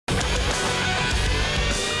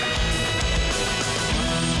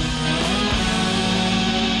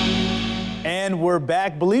And we're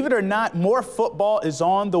back. Believe it or not, more football is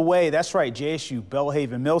on the way. That's right, JSU,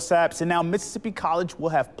 Belhaven, Millsaps, and now Mississippi College will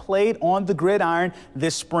have played on the gridiron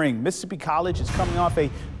this spring. Mississippi College is coming off a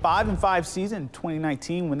 5-5 season in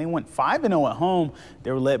 2019 when they went 5-0 at home.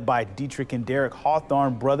 They were led by Dietrich and Derek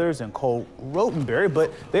Hawthorne brothers and Cole Rotenberry,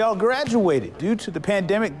 but they all graduated. Due to the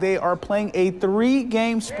pandemic, they are playing a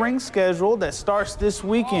 3-game spring schedule that starts this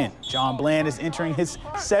weekend. John Bland is entering his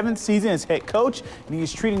 7th season as head coach, and he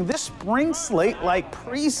is treating this spring slate like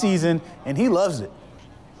preseason, and he loves it.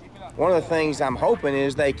 One of the things I'm hoping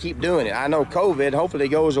is they keep doing it. I know COVID hopefully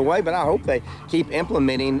goes away, but I hope they keep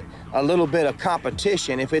implementing a little bit of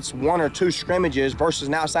competition. If it's 1 or 2 scrimmages versus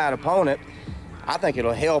an outside opponent, I think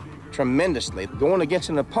it'll help tremendously. Going against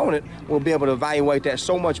an opponent, we'll be able to evaluate that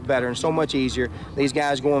so much better and so much easier. These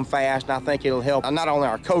guys going fast, and I think it'll help not only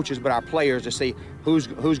our coaches but our players to see who's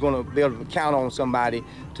going to be able to count on somebody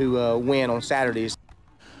to win on Saturdays.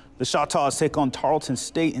 The Choctaws take on Tarleton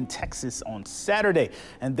State in Texas on Saturday,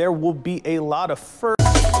 and there will be a lot of firsts.